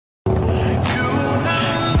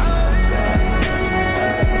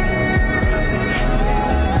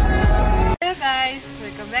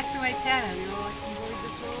welcome back to my channel. You are watching the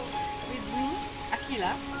show with me,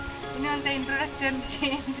 Akila. In the introduction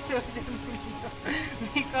change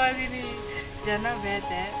because ini jana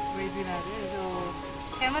bete vaidinare so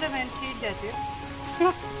cameraman change ate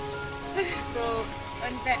so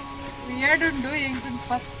ante weird undu engine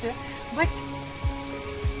first but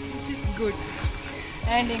this is good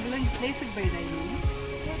and england place by the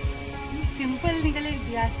simple nikale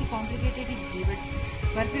jasti complicated iddi but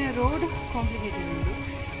working a road complicated undu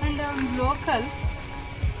and local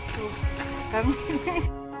so come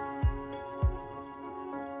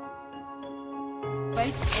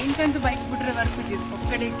bike enkantu bike bitre work iddi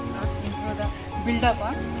okkade intro da build up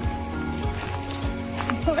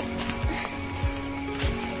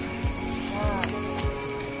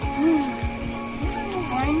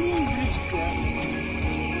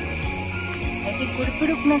I think Udupi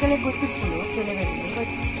ಗೊತ್ತಿತ್ತು ಕೆಲವರಿಗೆ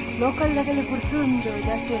but local level ಗುರುತು ಒಂದು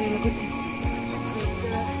ಜಾಸ್ತಿ ಅವರೆಲ್ಲ ಗೊತ್ತಿತ್ತು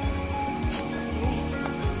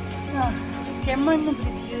ಕೆಮ್ಮಣ್ಣು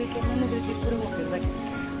bridge ಇಬ್ಬರು ಹೋಗ್ತದೆ but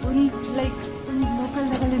ಒಂದು ಲೈಕ್ ಒಂದು ಲೋಕಲ್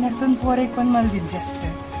ಲೆವೆಲ್ ನಡ್ಕೊಂಡು ಪೋರೈಕ್ ಬಂದು ಮಲ್ದಿದ್ದು ಜಸ್ಟ್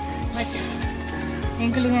ಬಟ್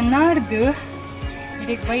ಎಂಕಲಿಗೆ ನಾಡ್ದು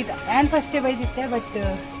ಇದಕ್ಕೆ ಬೈದ ನಾನು ಫಸ್ಟೇ ಬೈದಿತ್ತೆ ಬಟ್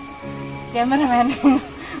ಕ್ಯಾಮರಾಮ್ಯಾನ್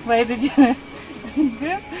ಬೈದಿದ್ದೆ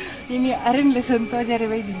ಇನ್ನು ಅರಣ್ಯ ಸಂತೋಷರೇ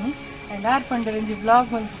ಬೈದೀನಿ ಯಾರು ಪಂಡರಂಜಿ ಬ್ಲಾಗ್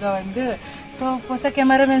ಮಲ್ಸ್ಗ ಒಂದು ಸೊ ಹೊಸ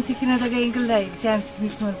ಕ್ಯಾಮರಾಮ್ಯಾನ್ ಸಿಕ್ಕಿನದಾಗ ಎಂಕಲ್ದ ಚಾನ್ಸ್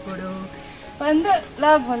ಮಿಸ್ ಮಾಡ್ಕೊಡು ಒಂದು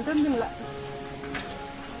ಲಾಗ್ ಮಲ್ತೊಂದಿಲ್ಲ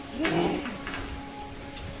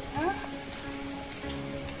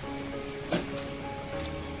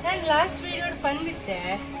ನಾನು ಲಾಸ್ಟ್ ವಿಡಿಯೋ ಬಂದಿದ್ದೆ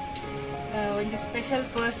ಒಂದು ಸ್ಪೆಷಲ್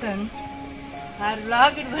ಪರ್ಸನ್ ಆ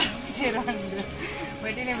ವ್ಲಾಗ್ ಇಟ್ಟು ಬರ್ತಿದ್ದೀರ ಒಂದು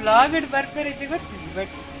ಬಟ್ ನೀವು ವ್ಲಾಗ್ ಇಟ್ಟು ಬರ್ತಾರೆ ಗೊತ್ತಿಲ್ಲ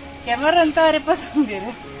ಬಟ್ ಕ್ಯಾಮರಾ ಅಂತ ಅವರೇ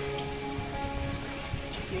ಪಸಂದಿದೆ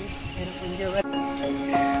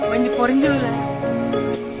ಒಂದು ಪೊರಂಜು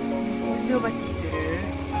ಬರ್ತಿದ್ದೀರಿ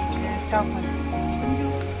ಸ್ಟಾಪ್ ಮಾಡಿ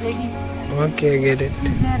Okay, I get it.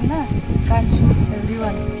 Can't shoot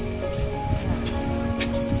everyone.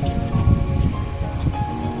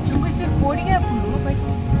 You're boarding up, but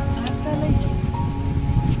after like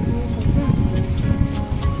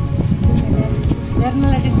there's no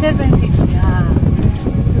disturbance.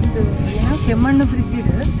 Kemmannu bridge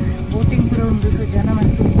ಇದೆ boating ground so ಜನ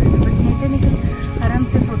ಮಸ್ತ್ ಉಂಟು ಬಟ್ ಮೆಕ್ಯಾನಿಕಲ್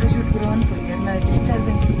ಆರಾಮ್ಸೆ ಫೋಟೋ ಶೂಟ್ ಬರೋ ಅನ್ಕೊಳ್ಳಿ ಎಲ್ಲ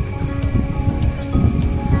disturbance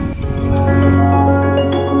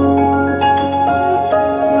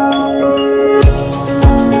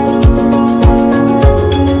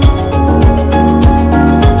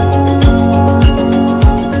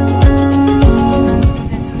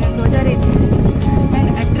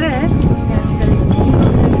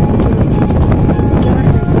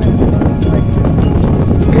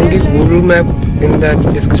Map in that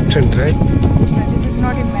description, right? This is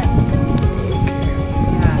not a map. Okay.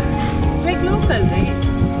 Yeah. It's like local, right?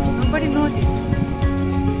 Nobody knows it.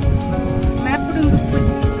 Map put in the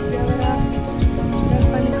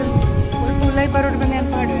Pulai Parod Banyan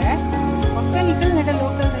Padu, eh? Okay, Nickel had a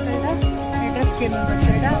local address came on the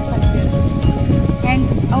side. And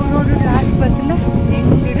our road to last person, name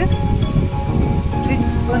did it.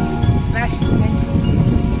 Rich one last man.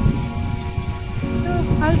 So,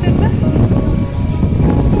 how did that?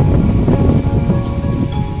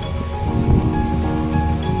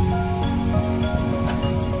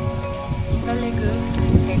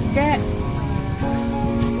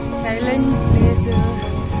 Silent place,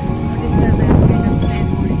 disturbance kind of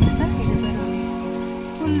place.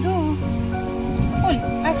 Full,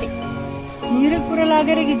 ate. Near pura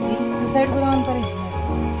lagare gijji, suicide pura on pariji.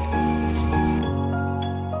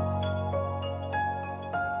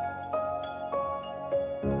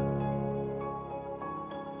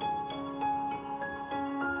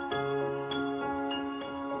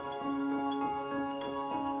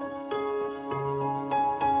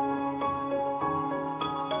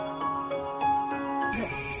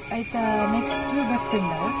 ಆಯ್ತಾ next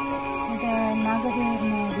ಬರ್ತಿಲ್ಲ ಮತ್ತೆ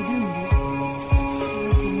ನಾಗದೇವರನ ಗುಡಿ ಉಂಟು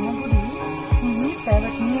ಗುಡಿ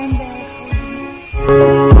but ನೀವಂದ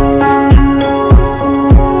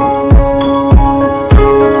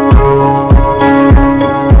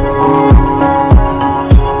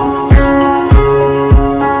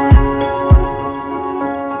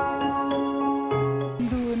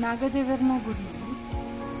ಒಂದು ನಾಗದೇವರನ ಗುಡಿ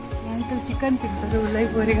uncle chicken ತಿಂತಾರೆ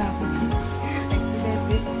ಉಳ್ಳೈವರೆಗೆ ಹಾಕೋದು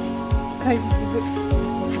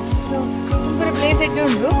ಸೂಪರ್ ಪ್ಲೇಸ್ ಇಟ್ಟು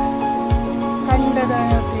ಉಂಟು ಕಂಡದ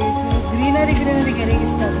ಪ್ಲೇಸ್ ಗ್ರೀನರಿ ಯಾರಿಗೆ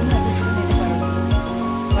ಇಷ್ಟ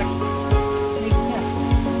ಬಟ್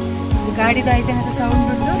ಗಾಡಿದ ಆಯ್ತು ಅಂತ ಸೌಂಡ್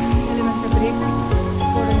ಉಂಟು ಅಲ್ಲಿ ಮತ್ತೆ ಬ್ರೇಕ್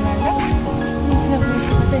ಕೊಡೋದ್ರಿಂದ ಮುಂಚಿನ ಪ್ಲೇಸ್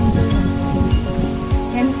ಮತ್ತೆ ಎಂಜಾಯ್ ಮಾಡ್ತೀವಿ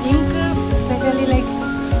ಆ್ಯಂಡ್ ಇಂಕ್ ಸ್ಪೆಷಲಿ ಲೈಕ್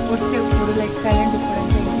ಒಟ್ಟು ಕೊಡು ಲೈಕ್ ಸೈಲೆಂಟ್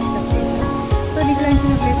ಕೊಡೋಂಥ ಇಷ್ಟ ಪ್ಲೇಸ್ ಸೊ ನಿಖಿಲ್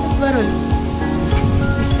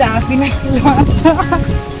ದಾಪಿನ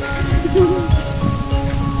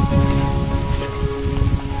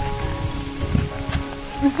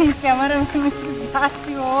ಕ್ಯಾಮರಾ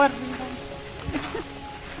ಜಾಸ್ತಿ ಓವರ್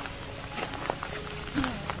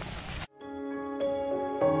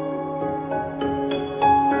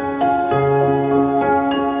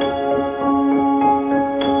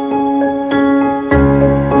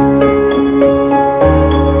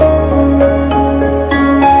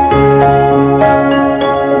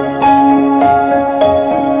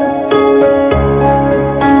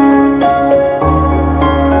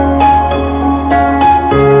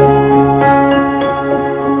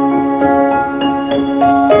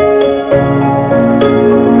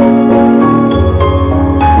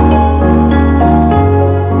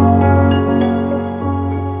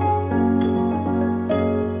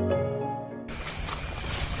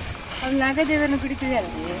ನಾಗದೇವರನ್ನು ಕುಡಿತಿದ್ದಾರೆ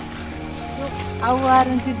ಅವು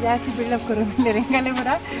ಆರಂಚಿ ಜಾಸ್ತಿ ಬಿಲ್ಡಪ್ ಕೊರೋದಿಲ್ಲ ರೆಂಗಲ್ಲೇ ಕೂಡ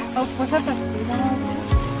ಅವು ಹೊಸ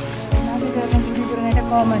ನಾಗದೇವರನ್ನು ಕುಡಿದ್ರು ನೆಟ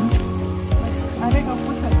ಕಾಮನ್ ಅದೇ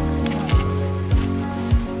ಹೊಸ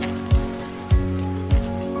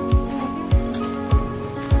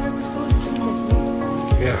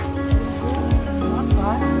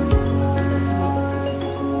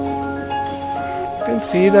You can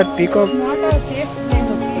see that peacock. Not a safe place,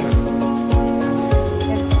 okay.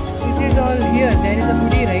 This is all here. There is a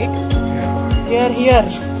booty, right? Yeah. They are here.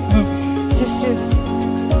 Just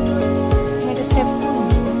make a step two.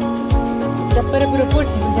 Chappare pura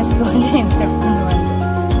porch. Just go in step two.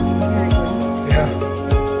 Yeah.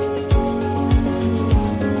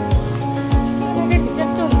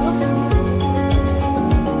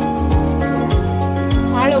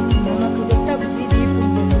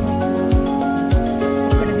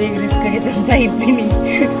 Ini.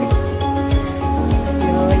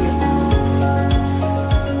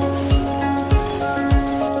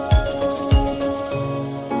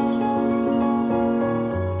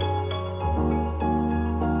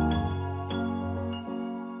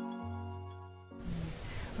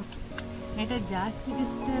 Neta ಜಾಸ್ತಿ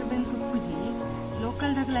disturbance ಉಪ್ಪುಜಿ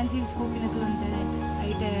local ದಾಗ lunch inch ಹೋಪಿನಕಲು ಅಂತಾರೆ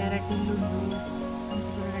ಐಟ ರಡ್ಡಿಲ್ಲುಂಡು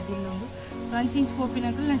Anchipura ರಡ್ಡಿಲ್ಲುಂಡು so ಅಂಚಿಂಚ್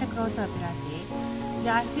ಹೋಪಿನಕಲು ನಂಟ cross ಆಪಿರಾಚೆ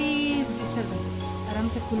ಜಾಸ್ತಿ disturbance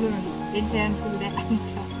ಆರಾಮ್ಸೆ ಕುಲ್ಲುಂಡು tension ಕುಲ್ಲೆ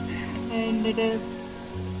ಅಂಚ and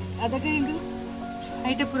ಅದಕ್ಕೆ ಹಿಂಗೆ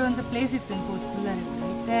ಐಟ ಪುರ ಅಂತ ಪ್ಲೇಸ್ ಇತ್ತು ಅನ್ಕೋದು ಫುಲ್ಲರಿತ್ತು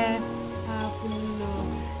ಐತೆ ಫುಲ್ಲು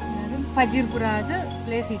ಪಜೀರ್ಪುರ ಆದ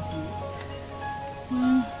ಪ್ಲೇಸ್ ಇಜ್ಜಿ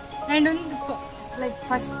ಆ್ಯಂಡ್ ಒಂದು like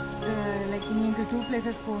first like ನಿಮಗೆ 2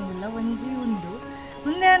 places ಹೋಗಿಲ್ಲ ಒಂಜಿ ಉಂಡು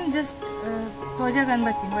ಮುಂದೆ ನಾನು ಜಸ್ಟ್ ತೋಜಾಗ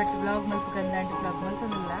ಅನ್ಬತ್ತೀನಿ ಬಟ್ ಬ್ಲಾಗ್ ಮಲ್ಪಕಂದ ಅಂತ blog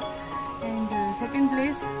ಮಲ್ತೊಂದಿಲ್ಲ and second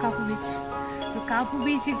place Kapu beach so Kapu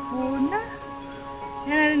ಬೀಚಿಗೆ ಹೋದ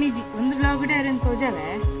ಏನಾರು ನಿಜಿ ಒಂದು ಬ್ಲಾಗ್ ಕೂಡ ಯಾರೇನು ತೋಜಾವೆ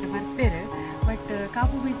ಬರ್ಪೇರು ಬಟ್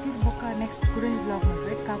ಕಾಪು ಬೀಚಿಗೆ ಬೊಕ್ಕ ನೆಕ್ಸ್ಟ್ ಗುರಂಜಿ ಬ್ಲಾಗ್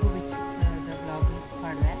ಮಾಡ್ಬೇಕು ಕಾಪು ಬೀಚ್ ಬ್ಲಾಗ್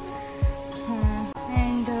ಮಾಡಿದೆ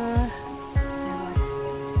and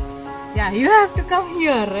yeah you have to come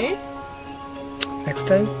here right. Next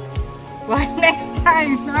time? What next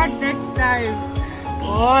time? Not next time.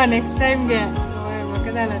 Oh, next time ge. Oh,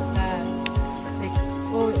 wakadalatta. Like,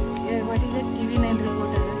 oh, yeah, what is that TV9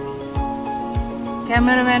 reporter?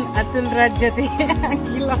 Cameraman Atul Raj jate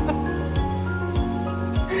kilo.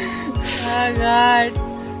 Oh God.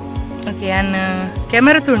 Okay, and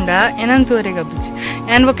camera tunda enanturiga buchi.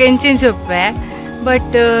 And boka enchen choppe,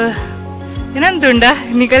 but enantunda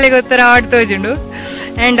nikale gottara aad tojundu.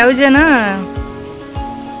 And avjana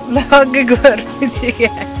log gorpichiಗೆ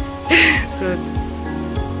so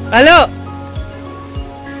hello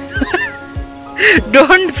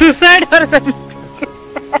don't suicide or something.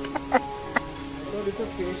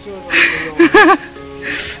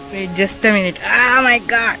 Wait just a minute. Oh my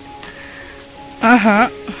God.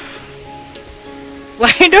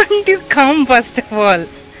 Why don't you come first of all?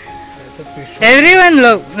 Everyone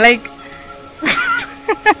look like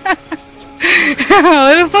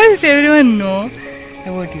almost everyone know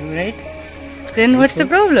about you, right? Then what's the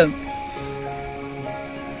problem?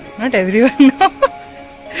 Not everyone know.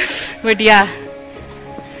 But yeah,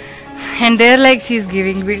 and they're like she's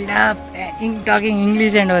giving build up, talking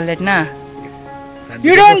English and all that, na?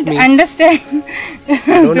 You don't understand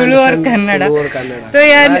Tulu or Kannada. So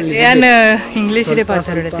yeah, English ile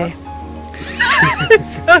pass madute.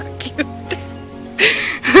 So cute.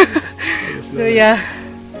 So yeah,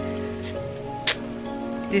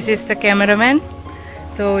 this is the cameraman.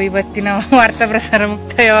 So ಇವತ್ತಿನ ವಾರ್ತಾ ಪ್ರಸಾರ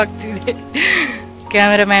ಮುಕ್ತಾಯವಾಗ್ತಿದೆ.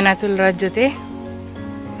 Cameraman Atul Raj ಜೊತೆ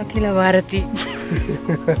ಅಖಿಲ ಭಾರತಿ.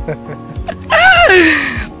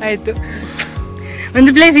 ಆಯ್ತು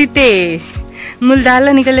ಒಂದು place ಇತ್ತೆ ಮುಲ್ ದಾಲ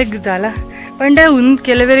ನಿಗಲೆಗ್ ದಾಲ ಪಂಡ ಒಂದು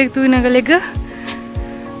ಕೆಲವರಿಗೆ ತೂ ನಗಲೆಗ್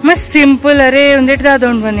ಮಸ್ತ್ ಸಿಂಪಲ್ ಅರೆ ಒಂದೆಟ್ಟು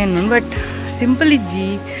ದಾದೊಂಡು ಬಂದೇನು ಬಟ್ ಸಿಂಪಲ್ ಇಜ್ಜಿ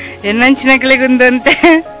ಎನ್ನಂಚಿನಕ್ಲೆಗೆ ಒಂದಂತೆ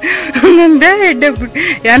ಒಂದೊಂದೇ ಹೆಡ್ಡೆ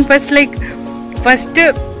ಯಾನ್ ಫಸ್ಟ್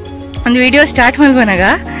ಒಂದು ವಿಡಿಯೋ ಸ್ಟಾರ್ಟ್ ಮಲ್ಬನಾಗ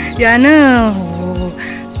ಯಾನು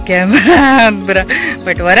ಕ್ಯಾಮ್ರಾ ಬರ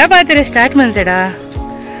ಬಟ್ ಹೊರ ಬಾತಿರ ಸ್ಟಾರ್ಟ್ ಮಲ್ತೇಡ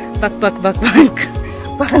ಬಕ್ ಬಕ್ ಬಕ್ ಬಕ್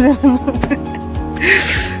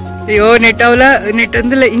ಅಯ್ಯೋ ನೆಟ್ ಅವಲ ನೆಟ್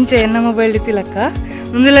ಒಂದಿಲ್ಲ ಇಂಚ ಎನ್ನ ಮೊಬೈಲ್ ಇತ್ತಿಲಕ್ಕ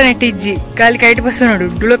ಒಂದಿಲ್ಲ ನೆಟ್ ಇಜ್ಜಿ ಕಾಲಿ ಕೈಟ್ ಬಸ್ ನೋಡು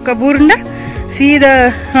ಡುಳಕ್ಕ ಬೂರುಂಡ ಸೀದಾ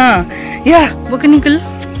ಹಾ ಯಾ ಬೊಕ್ಕ ನಿಕಲ್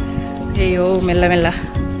ಅಯ್ಯೋ ಮೆಲ್ಲ ಮೆಲ್ಲ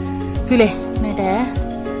ತುಲೆ ನೆಟೆ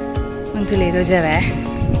ಒಂದು ತುಲೆ ರೋಜಾವೆ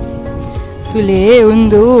ತುಲೆ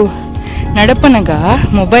ಒಂದು ನಡಪನಗ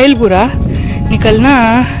ಮೊಬೈಲ್ ಪೂರ ನಿಕಲ್ನ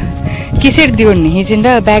ಕಿಸಿಡ್ದಿವಣ್ಣಿ ಈಚಿಂದ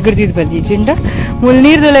ಬ್ಯಾಗ್ ಹಿಡ್ದಿದ್ ಬಲ್ಲಿ ಈಚಿಂದ ಮುಲ್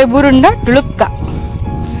ನೀರ್ದೊಳಗೆ ಬೂರುಂಡ ಟುಳುಕ್ಕ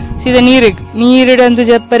ಸೀದಾ ನೀರಿಡಂತ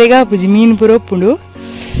ಜಪ್ಪರಿಗೆ ಹಾಪುಜಿ ಮೀನು ಪೂರ ಒಪ್ಪುಂಡು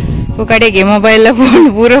ಕಡೆಗೆ ಮೊಬೈಲ್ ಫೋನ್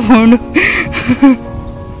ಪೂರ ಫೋನು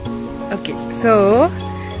ಓಕೆ ಸೊ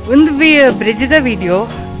ಒಂದು ಬ್ರಿಡ್ಜ್ದ ವಿಡಿಯೋ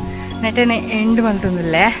ನೆಟನೆ ಎಂಡ್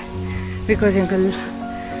ಮಲ್ತೊಂದುಲ್ಲೆ ಬಿಕಾಸ್ ಎಂಕಲ್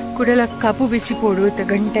ಕುಡಲ ಕಾಪು ಬಿಚ್ಚಿ ಪೋಡು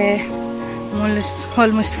ಗಂಟೆ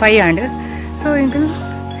ಆಲ್ಮೋಸ್ಟ್ 5 ಆಂಡ್ ಸೊ ಎಂಕಲ್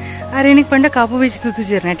ಆರೇನಿಗೆ ಪಂಡ ಕಾಪು ಬೀಚ್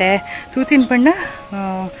ತೂತುಜೇರ್ ನೆಟೆ ತೂತಿನ ಪಂಡ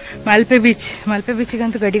ಮಲ್ಪೆ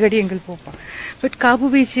ಬೀಚಿಗಂತೂ ಗಡಿ ಎಂಕಲ್ ಪೋಪ ಬಟ್ ಕಾಪು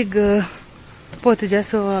ಬೀಚಿಗೆ ಪೋತುಜ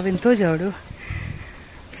so ಅವಿನ ತೋಜಾವಡು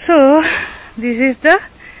so this is the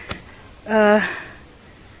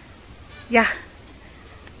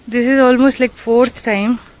this is almost like 4th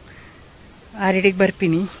time ಆರೆಡಿಗೆ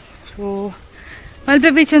ಬರ್ತೀನಿ ಸೊ ಮಲ್ಪೆ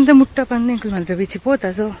ಬೀಚ್ ಅಂತ ಮುಟ್ಟ ಬಂದು ಎಂಕಲ್ ಮಲ್ಪೆ ಬೀಚಿಗೆ ಪೋತ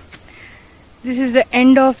so this is the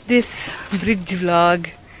end of this bridge vlog.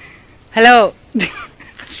 Hello.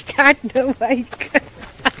 Start the bike.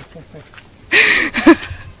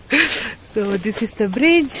 So this is the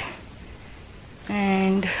bridge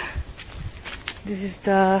and this is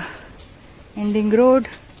the ending road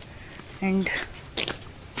and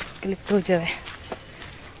clip to jave.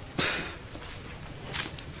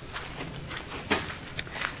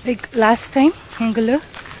 Like last time engle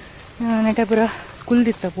netapura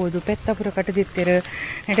ಕುಲ್ದಿತ್ತ ಪೋದು ಪೆತ್ತ ಪುರ ಕಟ್ಟದಿತ್ತಿರು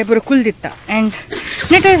ನೆಟೆ ಪುರ ಕುಲ್ದಿತ್ತ and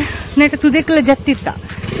ನೆಟ ತುದೆಕ್ಕೆಲ್ಲ ಜತ್ತಿತ್ತ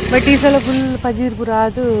but ಈ ಸಲ full ಪಜೀರ್ ಪುರ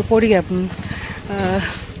ಅದು ಪೊಡಿಗೆ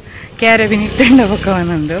ಕ್ಯಾರೆ ಬಿನಿಟ್ಟಂಡ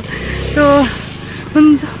ಬಕ್ಕವನಂದು so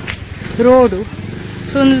ಒಂದು road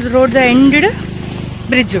so ಒಂದು ರೋಡ್ದ ಎಂಡ್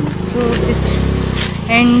ಬ್ರಿಡ್ಜ್ ಉಂಟು so bridge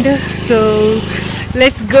end so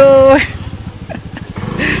let's go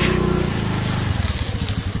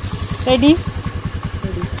ready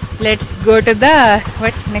Let's go to the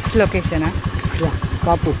next location. Yeah,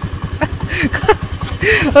 Kapu.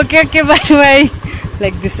 Okay, bye.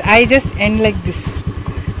 Like this. I just end like this.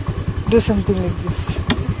 Do something like this.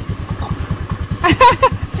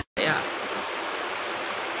 Yeah.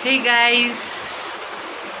 Hey guys,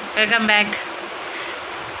 welcome back.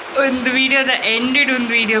 ಒಂದು ವಿಡಿಯೋದ ended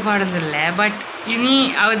ಒಂದು video ಮಾಡೋದಿಲ್ಲ but ಇನಿ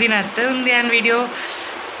ಅವದಿನತ್ತು ಒಂದು ಏನು video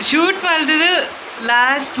shoot ಮಾಡಿದ್ದು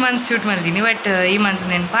last month shoot ಮಾಡಿದ್ದೀನಿ but ಈ ಮಂತ್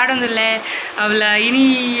ನಾನು ಪಾಡೊಂದಿಲ್ಲ ಅವಳ ಇನಿ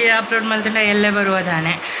ಅಪ್ಲೋಡ್ ಮಾಡ್ತಂಡ ಎಲ್ಲೇ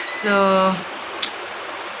ಬರುವುದಾನೆ ಸೊ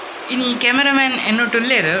ಇನಿ ಕ್ಯಾಮರಾಮ್ಯಾನ್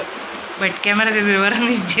ಎನ್ನೊಟ್ಟುಲ್ಲೇರು ಬಟ್ ಕ್ಯಾಮರಾದ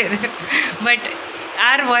ಬರೋದಿದ್ದೇರು ಬಟ್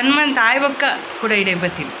 1 ಮಂತ್ ಆಯ್ಬಕ್ಕ ಕೂಡ ಇಡೇ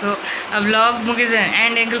ಬರ್ತೀನಿ ಸೊ ಆ ವ್ಲಾಗ್ ಮುಗಿದ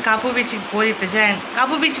ಆ್ಯಂಡ್ ಎಂಕಲ್ ಕಾಪು ಬೀಚಿಗೆ ಪೋದಿತ್ತ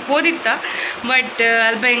ಕಾಪು ಬೀಚಿಗೆ ಪೋದಿತ್ತ ಬಟ್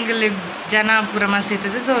ಅಲ್ಪ ಎಂಕಲ್ ಜನ ಪೂರ ಮಸ್ತ್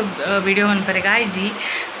ಇರ್ತದೆ ಸೊ ವಿಡಿಯೋ ಮನ್ಪರೆಗೆ ಆಯ್ಜಿ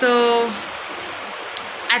ಸೊ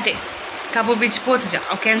ಅದೇ ಕಾಪು ಬೀಚ್ ಪೋತುಜ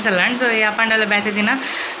ಅವು ಕ್ಯಾನ್ಸಲ್ ಆ್ಯಂಡ್ ಸೊ ಆ ಪಂಡಲ ಬೇತೆ ದಿನ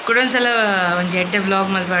ಕುಡೊಂದ್ಸಲ ಒಂದು ಎಡ್ಡೆ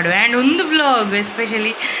ವ್ಲಾಗ್ ಮಲ್ಪಾಡು ಆ್ಯಂಡ್ ಒಂದು ವ್ಲಾಗ್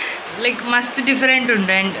ಎಸ್ಪೆಷಲಿ ಲೈಕ್ ಮಸ್ತ್ ಡಿಫರೆಂಟ್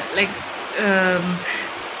ಉಂಟು ಆ್ಯಂಡ್ ಲೈಕ್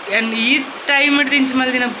ಆ್ಯಂಡ್ ಈ ಟೈಮ್ ಹಿಡ್ದು ಇಂಚ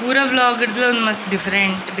ಮಲ್ದಿನ ಪೂರ ವ್ಲಾಗ್ ಹಿಡ್ದು ಒಂದು ಮಸ್ತ್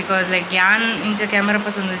ಡಿಫರೆಂಟ್ ಬಿಕಾಸ್ ಲೈಕ್ ಯಾನ್ ಇಂಚ ಕ್ಯಾಮ್ರಾ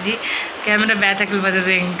ಪತ್ತೊಂದಜಿ ಕ್ಯಾಮ್ರಾ ಬ್ಯಾತಕಲ್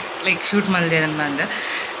ಬರ್ತದೆ ಹಿಂಗೆ ಲೈಕ್ ಶೂಟ್ ಮಲ್ದೆ ಅಂತ ಬಂದು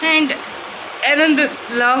ಆ್ಯಂಡ್ ಏನೊಂದು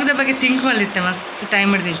ವ್ಲಾಗ್ದ ಬಗ್ಗೆ ಥಿಂಕ್ ಮಲ್ದಿತ್ತೆ ಮಸ್ತ್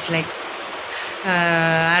ಟೈಮ್ ಹಿಡ್ದು ಇಂಚ ಲೈಕ್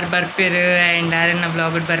ಆರು ಬರ್ಪೇರು ಆ್ಯಂಡ್ ಆರನ್ನ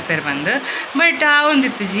ವ್ಲಾಗಡ್ ಬರ್ಪೇರು ಬಂದು ಬಟ್ ಆ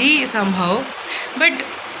ಒಂದಿತ್ತು ಜಿ ಸಂಭವ್ ಬಟ್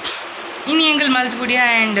ಇನ್ನು ಎಂಕಲ್ ಮಲ್ತ್ಬಿಡಿ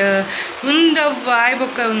ಆ್ಯಂಡ್ ಒಂದು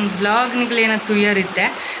ಆಯ್ಬೊಕ್ಕ ಒಂದು ವ್ಲಾಗ್ ನಿಗಲ್ ಏನಾಯ್ತು ಇರುತ್ತೆ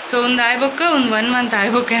ಸೊ ಒಂದು ಆಯ್ಬೊಕ್ಕ ಒಂದು 1 ಮಂತ್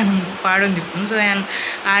ಆಯ್ಬೊಕ್ಕ ಏನೊಂದು ಪಾಡೊಂದಿತ್ತು ಸೊ ಏನು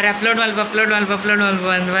ಆರು ಅಪ್ಲೋಡ್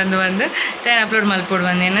ಬಂದು ತೇನು ಅಪ್ಲೋಡ್ ಮಲ್ಪೋಡು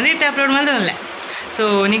ಬಂದು ಏನದೈತೆ ಅಪ್ಲೋಡ್ ಮಲ್ದಲ್ಲೇ ಸೊ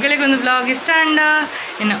ನಿಗಳಿಗೆ ಒಂದು ವ್ಲಾಗ್ ಇಷ್ಟ ಅಂಡ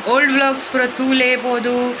ಇನ್ನು ಓಲ್ಡ್ ವ್ಲಾಗ್ಸ್ ಪೂರ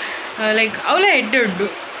ತೂಲೇಬೋದು ಲೈಕ್ ಅವಲೇ ಎಡ್ಡು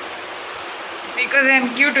ಬಿಕಾಸ್ ಏನು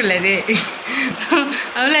ಕ್ಯೂಟ್ ಇಲ್ಲ ಅದೇ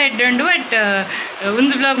ಅವಲ ಎಡ್ಡುಂಡು ಬಟ್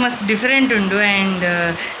ಒಂದು ವ್ಲಾಗ್ ಮಸ್ತ್ ಡಿಫರೆಂಟ್ ಉಂಡು ಆ್ಯಂಡ್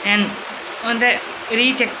ಏನು ಒಂದೇ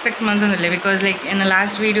ರೀಚ್ ಎಕ್ಸ್ಪೆಕ್ಟ್ ಮಂತೊಂದಿಲ್ಲ ಬಿಕಾಸ್ ಲೈಕ್ ಏನು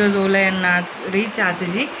ಲಾಸ್ಟ್ ವೀಡಿಯೋಸ್ ಓಲ ಏನು reach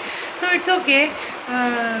ಆತಿಜಿ so it's okay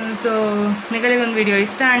so ನಿಗಳಿಗೆ ಒಂದು ವಿಡಿಯೋ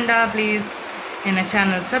ಇಷ್ಟ ಅಂಡ ಪ್ಲೀಸ್ ನನ್ನ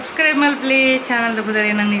ಚಾನಲ್ ಸಬ್ಸ್ಕ್ರೈಬ್ ಮಲ್ಪ್ಲೇ ಚಾನಲ್ ತಪ್ಪದರೆ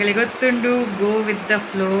ನಾನು ನಿಗಳಿಗೆ ಗೊತ್ತುಂಡು go with the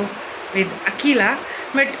flow with ಅಖಿಲ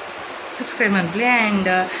ಬಟ್ ಸಬ್ಸ್ಕ್ರೈಬ್ ಮಲ್ಪ್ಲೇ ಆ್ಯಂಡ್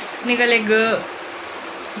ನಿಗಳಿಗೆ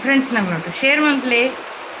ಫ್ರೆಂಡ್ಸ್ ನಮ್ಗೆ ನೋಡ್ರಿ ಶೇರ್ ಮಲ್ಪ್ಲೇ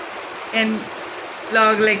ಆ್ಯಂಡ್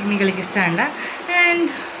ವ್ಲಾಗ್ ಲೈಕ್ ನಿಗಳಿಗೆ ಇಷ್ಟ ಅಂಡ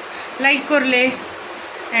and like korle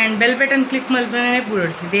and bell button click malpane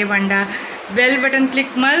pudodsi de banda bell button click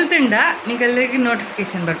maltinda nigaliki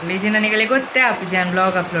notification bartund ijina nigale gotte apujan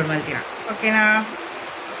vlog upload maltina. Okay na?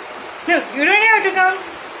 No, you don't have to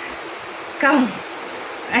come.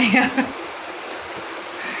 Ayya.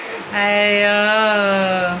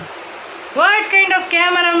 What kind of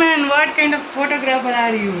cameraman, what kind of photographer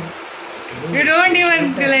are you? You don't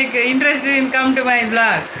even like interested in come to my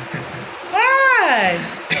vlog. What?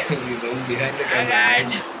 We go behind the camera.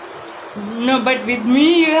 No, but with me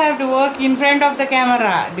you have to work in front of the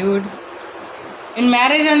camera, dude. In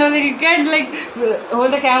marriage and all that, you can't like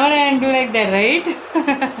hold the camera and do like that, right?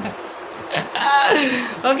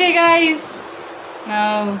 Okay, guys.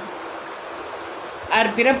 Now,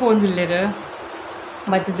 Arpira pondulera.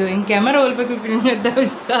 But in camera, all patu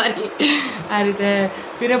sorry. Arite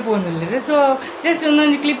pira pondulera. So just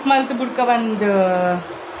one clip malta budka band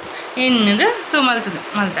in so malta.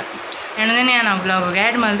 And then I vlog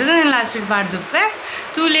add malta then last part duppe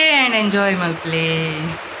tule and enjoy mal play.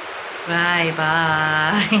 Bye.